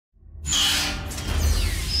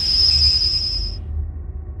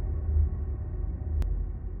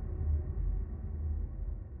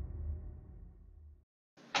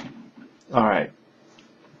Alright,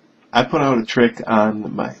 I put out a trick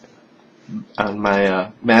on my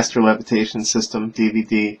Master Levitation System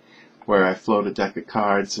DVD where I float a deck of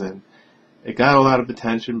cards, and it got a lot of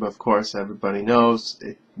attention, but of course everybody knows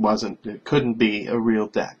it couldn't be a real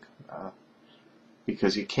deck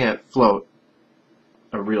because you can't float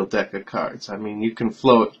a real deck of cards. I mean, you can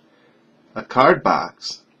float a card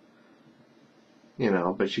box,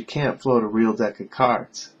 but you can't float a real deck of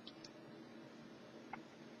cards.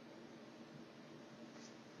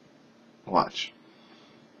 Watch.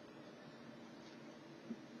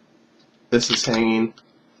 This is hanging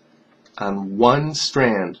on one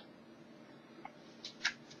strand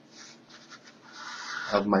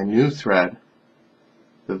of my new thread,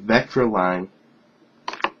 the Vectra Line.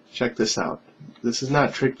 Check this out. This is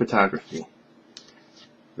not trick photography.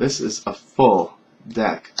 This is a full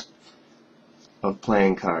deck of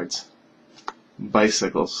playing cards.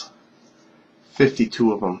 Bicycles.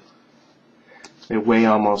 52 of them. They weigh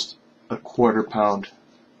almost a quarter-pound.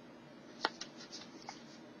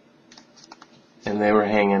 And they were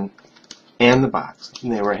hanging, and the box,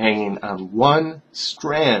 and they were hanging on one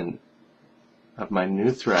strand of my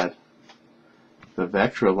new thread, the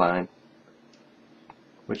Vectra Line,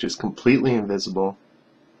 which is completely invisible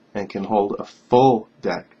and can hold a full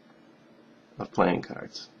deck of playing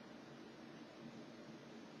cards.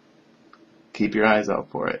 Keep your eyes out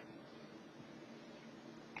for it.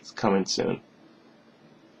 It's coming soon.